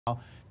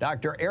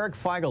Dr. Eric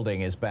Feigl-Ding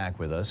is back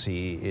with us.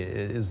 He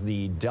is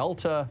the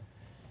Delta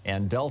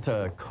and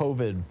Delta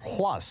COVID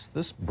Plus.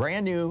 This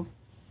brand new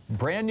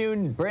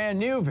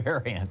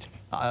variant,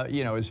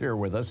 is here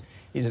with us.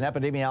 He's an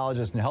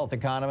epidemiologist and health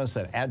economist,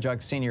 an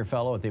adjunct senior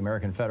fellow at the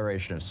American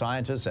Federation of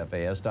Scientists,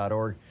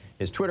 FAS.org.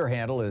 His Twitter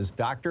handle is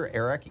Dr.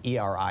 Eric,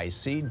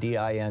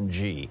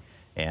 E-R-I-C-D-I-N-G.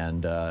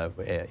 And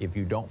if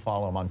you don't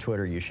follow him on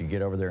Twitter, you should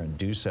get over there and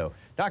do so.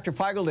 Dr.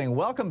 Feigl-Ding,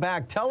 welcome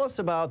back. Tell us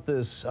about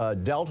this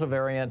Delta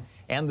variant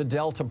and the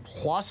Delta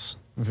Plus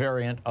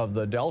variant of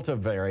the Delta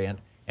variant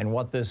and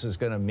what this is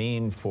going to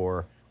mean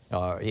for,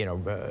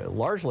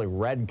 largely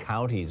red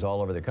counties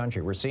all over the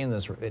country. We're seeing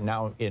this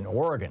now in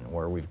Oregon,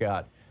 where we've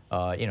got,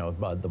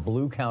 the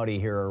blue county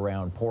here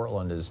around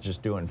Portland is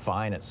just doing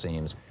fine, it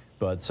seems.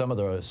 But some of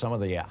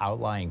the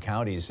outlying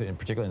counties,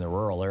 particularly in the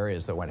rural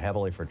areas that went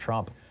heavily for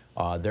Trump,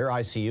 their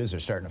ICUs are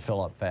starting to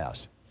fill up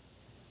fast.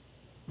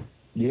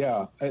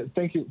 Yeah,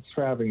 thank you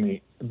for having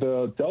me.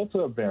 The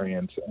Delta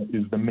variant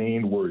is the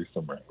main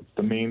worrisome variant. It's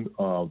the main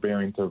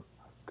variant of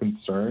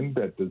concern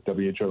that the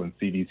WHO and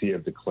CDC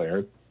have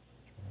declared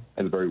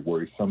as very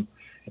worrisome.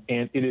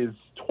 And it is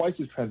twice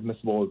as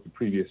transmissible as the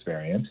previous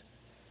variant.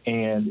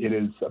 And it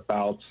is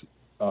about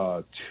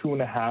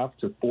 2.5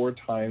 to 4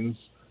 times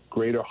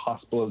greater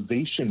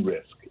hospitalization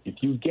risk.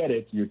 If you get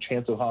it, your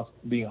chance of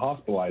being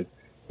hospitalized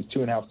is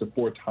 2.5 to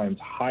 4 times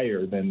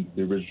higher than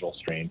the original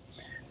strain.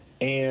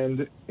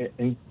 And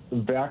in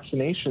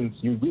vaccinations,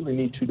 you really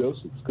need 2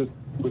 doses, because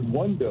with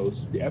 1 dose,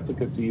 the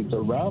efficacy is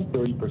around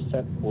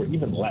 30% or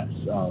even less.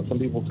 Some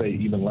people say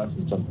even less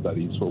in some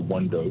studies for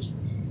 1 dose.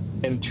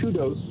 And 2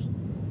 dose,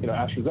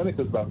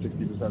 AstraZeneca is about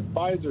 60%,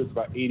 Pfizer is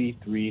about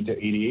 83 to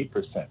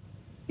 88%.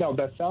 Now,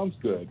 that sounds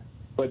good,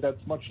 but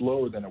that's much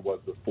lower than it was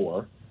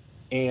before.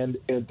 And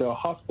the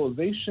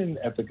hospitalization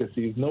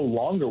efficacy is no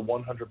longer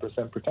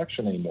 100%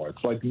 protection anymore.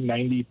 It's like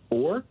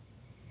 94.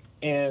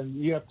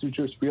 And you have to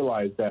just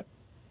realize that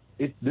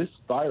this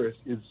virus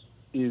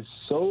is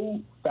so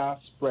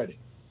fast spreading.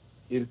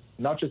 It's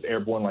not just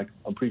airborne like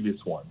on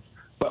previous ones,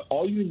 but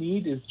all you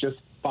need is just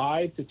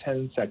 5 to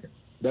 10 seconds.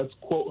 That's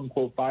quote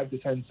unquote 5 to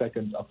 10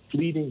 seconds of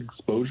fleeting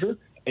exposure,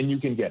 and you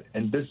can get it.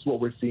 And this is what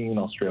we're seeing in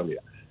Australia.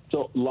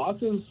 So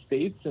lots of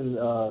states and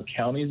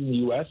counties in the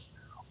U.S.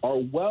 are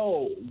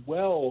well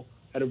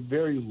at a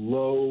very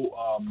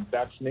low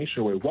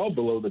vaccination rate, well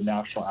below the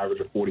national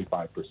average of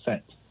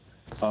 45%.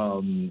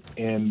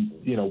 And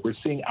we're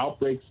seeing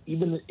outbreaks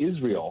even in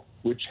Israel,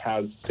 which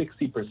has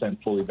 60%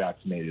 fully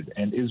vaccinated,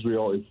 and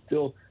Israel is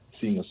still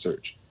seeing a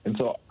surge. And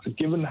so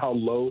given how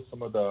low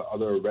some of the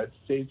other red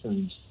states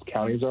and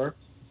counties are,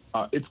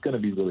 it's going to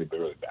be really,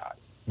 really bad.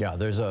 Yeah,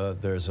 there's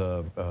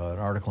an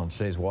article in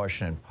today's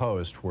Washington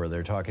Post where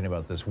they're talking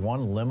about this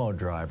one limo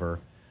driver,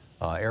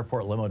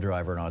 airport limo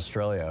driver in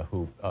Australia,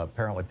 who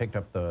apparently picked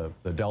up the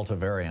Delta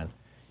variant.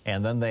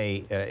 And then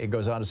it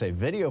goes on to say,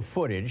 video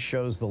footage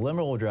shows the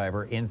limo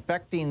driver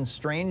infecting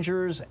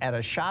strangers at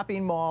a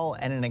shopping mall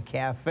and in a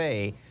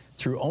cafe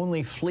through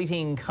only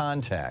fleeting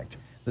contact.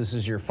 This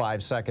is your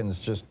 5 seconds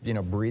just,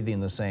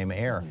 breathing the same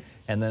air.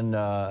 And then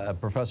a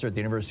professor at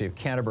the University of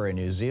Canterbury,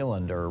 New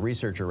Zealand, or a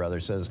researcher rather,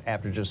 says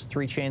after just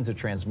 3 chains of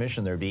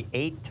transmission, there'd be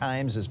 8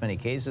 times as many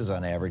cases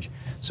on average.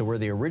 So where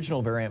the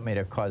original variant may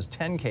have caused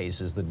 10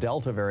 cases, the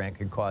Delta variant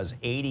could cause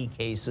 80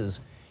 cases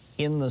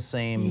in the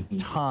same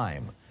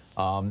time.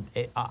 I'm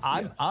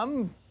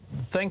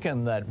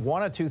thinking that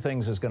 1 of 2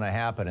 things is going to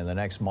happen in the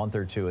next month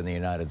or 2 in the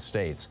United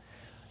States.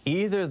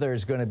 Either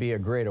there's going to be a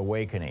great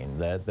awakening,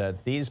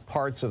 that these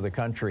parts of the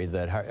country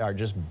that are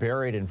just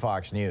buried in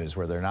Fox News,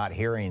 where they're not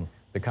hearing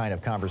the kind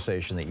of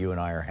conversation that you and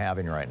I are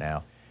having right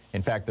now.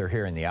 In fact, they're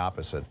hearing the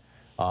opposite.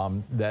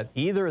 That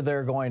either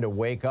they're going to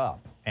wake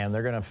up and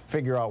they're going to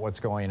figure out what's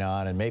going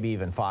on, and maybe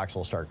even Fox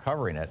will start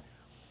covering it,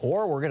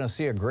 or we're going to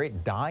see a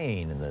great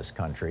dying in this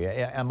country.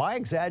 Am I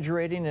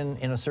exaggerating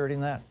in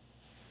asserting that?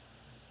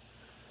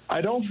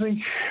 I don't think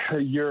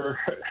you're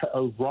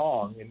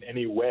wrong in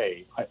any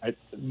way.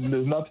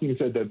 There's nothing you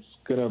said that's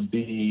going to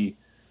be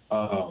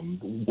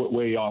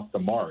way off the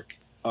mark.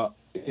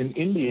 In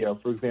India,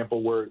 for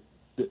example, where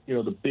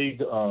the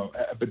big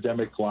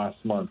epidemic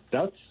last month,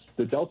 that's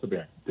the Delta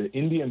variant. The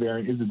Indian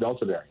variant is the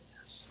Delta variant.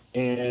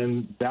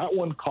 And that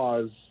one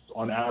caused,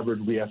 on average,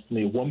 we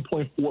estimate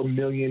 1.4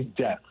 million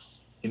deaths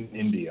in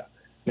India.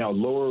 Now,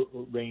 lower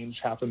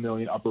range,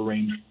 500,000, upper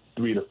range,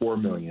 3 to 4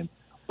 million.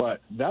 But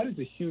that is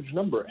a huge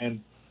number.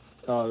 And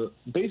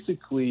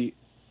basically,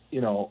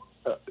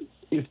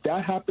 if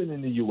that happened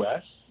in the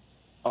U.S.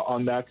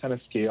 On that kind of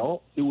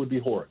scale, it would be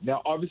horrid.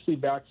 Now, obviously,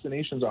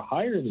 vaccinations are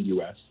higher in the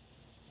U.S.,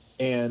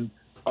 and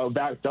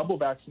double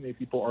vaccinated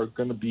people are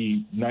going to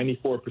be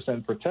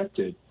 94%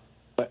 protected.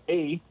 But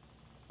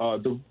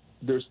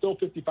there's still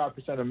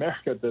 55% of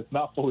America that's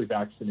not fully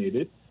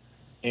vaccinated.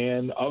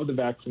 And of the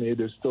vaccinated,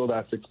 there's still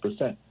that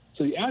 6%.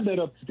 So you add that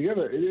up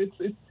together,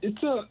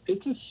 it's a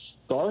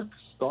stark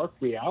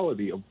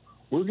reality of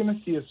we're going to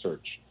see a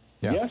surge.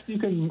 Yeah. Yes, you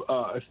can,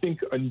 I think,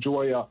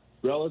 enjoy a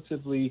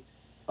relatively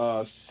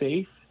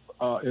safe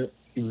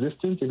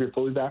existence if you're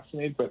fully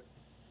vaccinated, but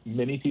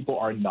many people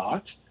are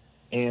not.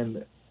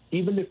 And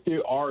even if they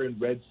are in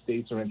red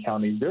states or in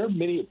counties, there are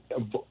many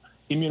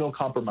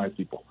immunocompromised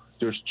people.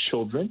 There's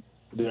children,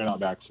 they're not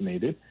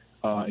vaccinated,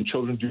 and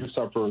children do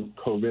suffer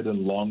COVID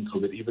and long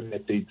COVID, even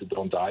if they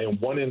don't die. And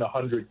 1 in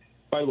 100,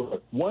 by the way,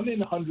 1 in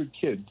 100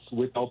 kids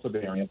with Delta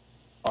variant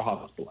are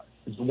hospitalized.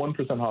 It's a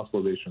 1%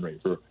 hospitalization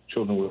rate for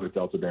children with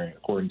Delta variant,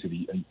 according to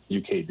the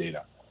UK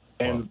data.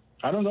 And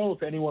I don't know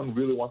if anyone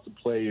really wants to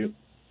play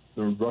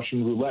the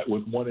Russian roulette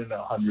with 1 in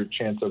 100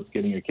 chance of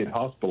getting a kid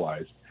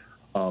hospitalized.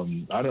 I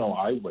don't know,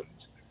 I wouldn't.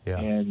 Yeah.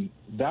 And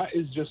that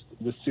is just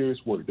the serious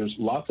worry. There's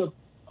lots of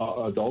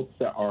adults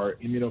that are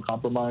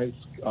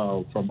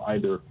immunocompromised from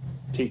either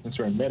taking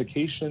certain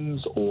medications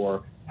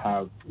or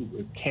have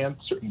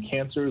certain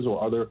cancers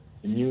or other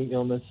immune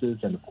illnesses,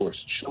 and of course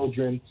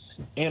children,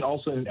 and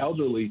also in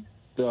elderly,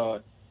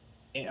 the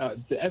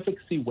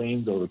efficacy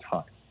wanes over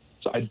time.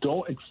 So I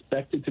don't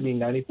expect it to be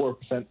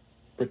 94%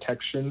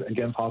 protection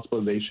against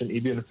hospitalization,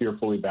 even if you're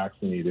fully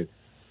vaccinated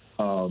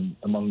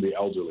among the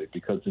elderly,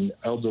 because in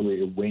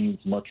elderly it wanes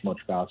much, much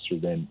faster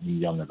than in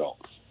young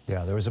adults.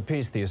 Yeah, there was a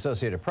piece the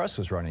Associated Press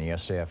was running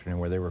yesterday afternoon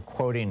where they were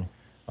quoting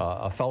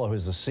a fellow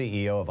who's the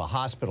CEO of a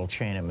hospital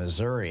chain in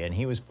Missouri, and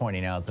he was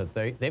pointing out that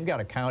they've got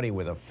a county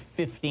with a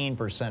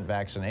 15%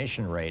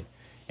 vaccination rate,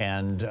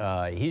 and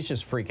he's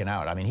just freaking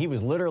out. I mean, he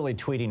was literally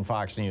tweeting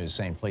Fox News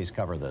saying, please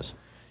cover this.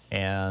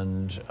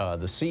 And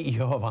the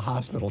CEO of a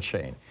hospital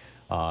chain.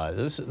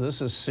 This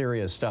is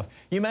serious stuff.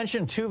 You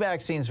mentioned 2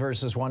 vaccines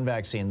versus 1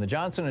 vaccine. The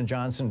Johnson &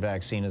 Johnson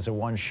vaccine is a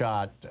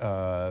one-shot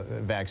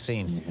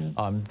vaccine.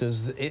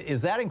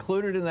 Is that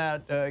included in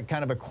that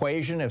kind of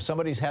equation? If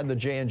somebody's had the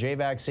J&J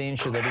vaccine,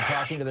 should they be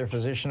talking to their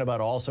physician about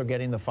also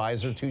getting the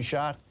Pfizer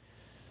 2-shot?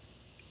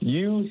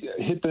 You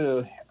hit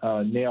the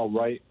nail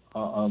right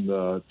on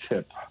the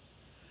tip.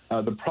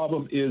 The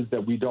problem is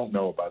that we don't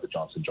know about the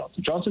Johnson &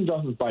 Johnson. Johnson &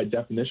 Johnson is by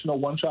definition a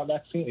one-shot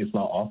vaccine. It's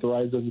not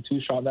authorized as a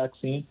 2-shot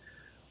vaccine.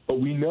 But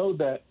we know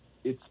that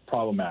it's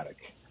problematic.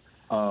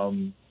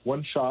 1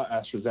 shot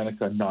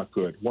AstraZeneca, not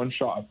good. 1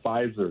 shot of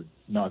Pfizer,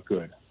 not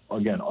good.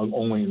 Again,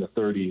 only in the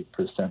 30%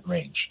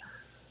 range.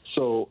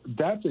 So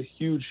that's a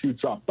huge, huge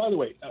drop. By the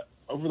way,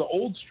 over the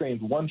old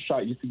strains, 1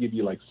 shot used to give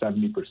you like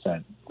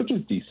 70%, which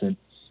is decent.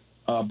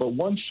 But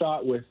 1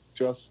 shot with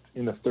just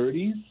in the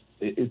 30s,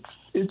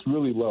 it's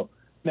really low.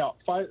 Now,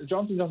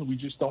 Johnson & Johnson, we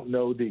just don't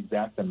know the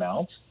exact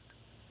amount.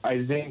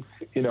 I think,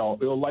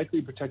 it'll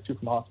likely protect you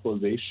from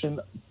hospitalization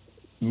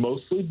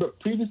mostly, but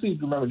previously,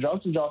 remember,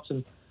 Johnson &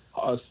 Johnson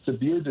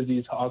severe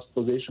disease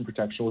hospitalization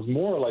protection was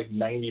more like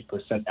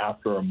 90%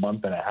 after a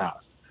month and a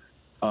half.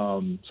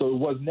 So it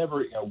was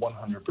never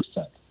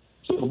 100%.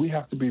 So we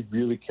have to be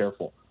really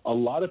careful. A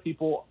lot of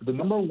people, the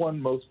number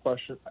one most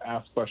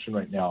asked question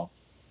right now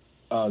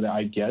that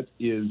I get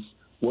is,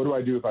 what do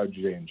I do if I have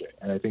J&J?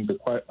 And I think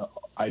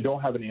I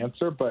don't have an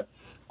answer, but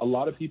a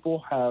lot of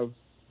people have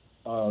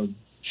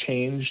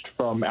changed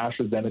from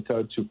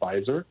AstraZeneca to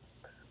Pfizer.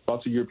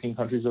 Lots of European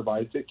countries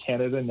advised it.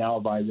 Canada now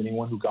advised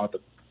anyone who got the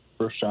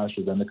first shot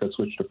AstraZeneca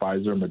switch to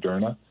Pfizer or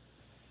Moderna.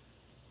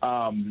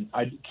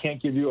 I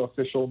can't give you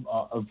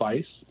official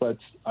advice, but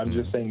I'm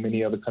just saying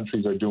many other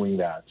countries are doing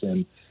that,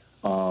 and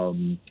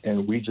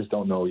we just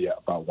don't know yet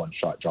about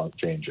one-shot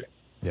J&J.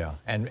 Yeah,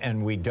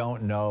 and we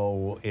don't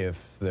know if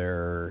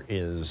there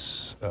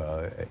is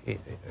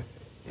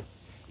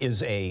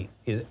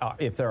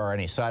if there are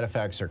any side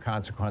effects or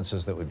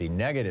consequences that would be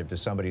negative to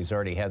somebody who's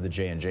already had the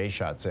J&J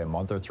shot, say a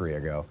month or 3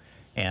 ago,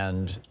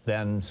 and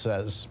then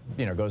says,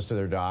 goes to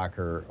their doc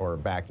or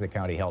back to the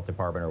county health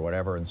department or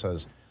whatever and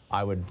says,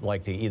 I would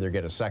like to either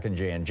get a second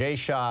J&J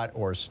shot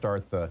or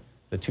start the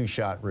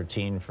 2-shot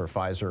routine for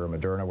Pfizer or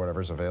Moderna,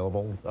 whatever's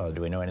available.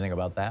 Do we know anything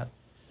about that?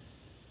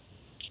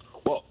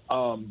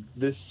 Well,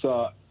 this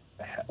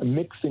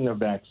mixing of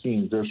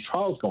vaccines, there's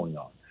trials going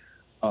on.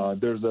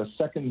 There's a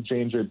second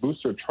J&J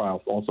booster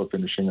trial also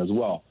finishing as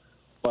well.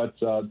 But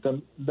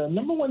the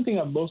number one thing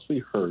I've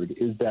mostly heard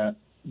is that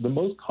the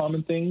most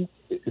common thing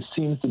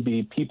seems to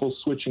be people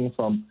switching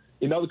from,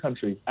 in other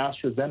countries,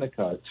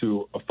 AstraZeneca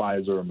to a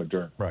Pfizer or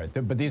Moderna. Right,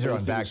 but these are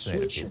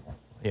unvaccinated people.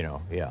 I get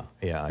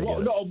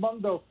it. No,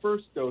 among the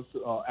first dose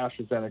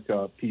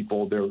AstraZeneca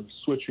people, they're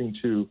switching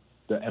to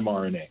the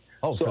mRNA.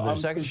 Oh, so for their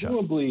second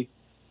presumably, shot?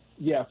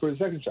 Yeah, for the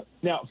second shot.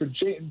 Now, this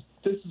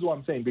is what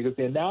I'm saying, because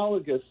the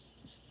analogous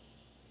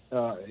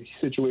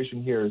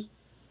situation here is,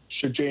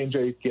 should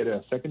J&J get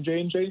a second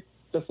J&J?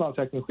 That's not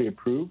technically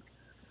approved.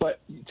 But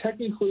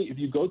technically, if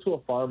you go to a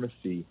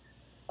pharmacy,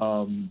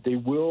 they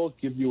will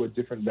give you a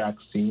different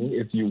vaccine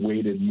if you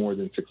waited more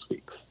than 6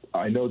 weeks.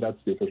 I know that's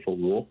the official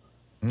rule,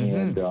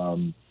 and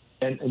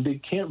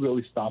they can't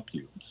really stop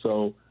you.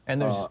 So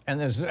and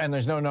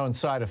there's no known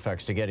side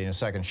effects to getting a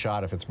second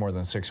shot if it's more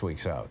than 6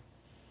 weeks out.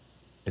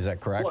 Is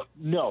that correct? Well,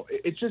 no,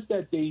 it's just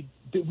that we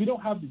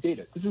don't have the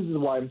data. This is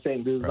why I'm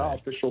saying this is not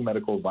official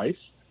medical advice.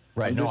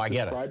 Right. No, I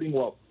get it.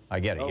 I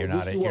get it. You're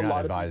not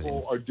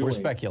advising. We're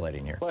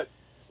speculating here. But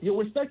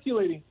we're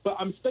speculating. But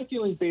I'm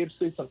speculating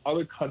based on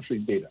other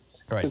countries' data.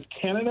 Right. Because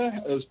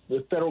Canada,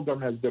 the federal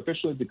government has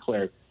officially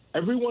declared,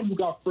 everyone who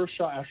got first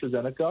shot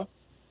AstraZeneca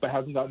but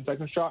hasn't gotten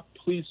second shot,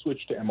 please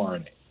switch to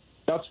mRNA.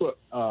 That's what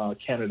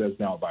Canada is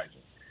now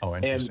advising. Oh,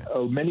 interesting.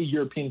 And many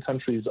European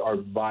countries are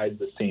advised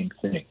the same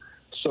thing.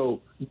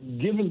 So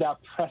given that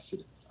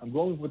precedent, I'm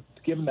going with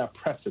given that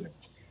precedent,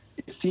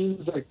 it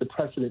seems like the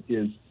precedent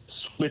is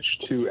switch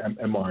to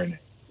mRNA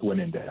when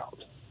in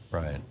doubt.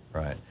 Right,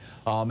 right.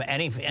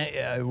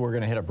 We're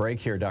going to hit a break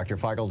here, Dr.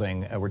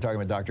 Feigl-Ding. We're talking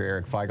with Dr.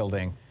 Eric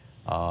Feigl-Ding,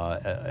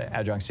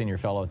 Adjunct Senior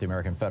Fellow at the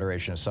American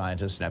Federation of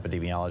Scientists, an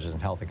epidemiologist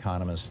and health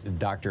economist,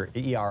 Dr.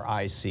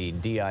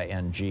 ERICDING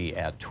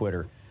at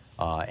Twitter,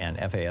 and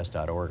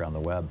FAS.org on the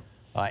web.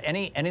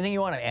 Anything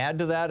you want to add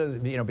to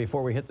that,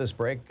 before we hit this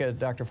break,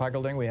 Dr.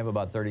 Feigl-Ding? We have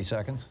about 30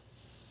 seconds.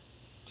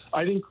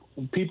 I think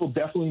people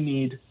definitely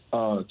need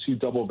to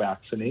double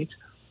vaccinate.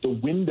 The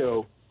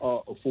window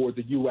for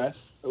the U.S.,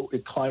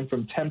 it climbed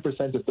from 10%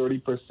 to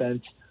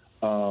 30%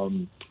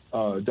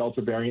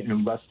 Delta variant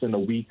in less than a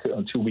week,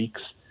 2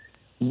 weeks.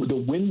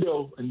 The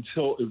window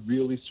until it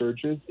really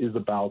surges is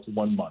about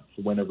 1 month,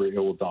 whenever it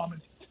will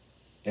dominate.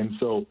 And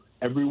so,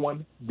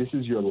 everyone, this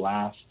is your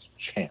last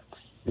chance.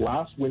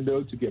 Last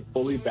window to get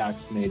fully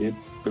vaccinated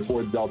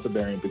before Delta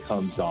variant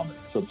becomes dominant.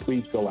 So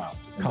please go out.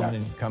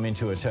 Coming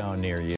to a town near you.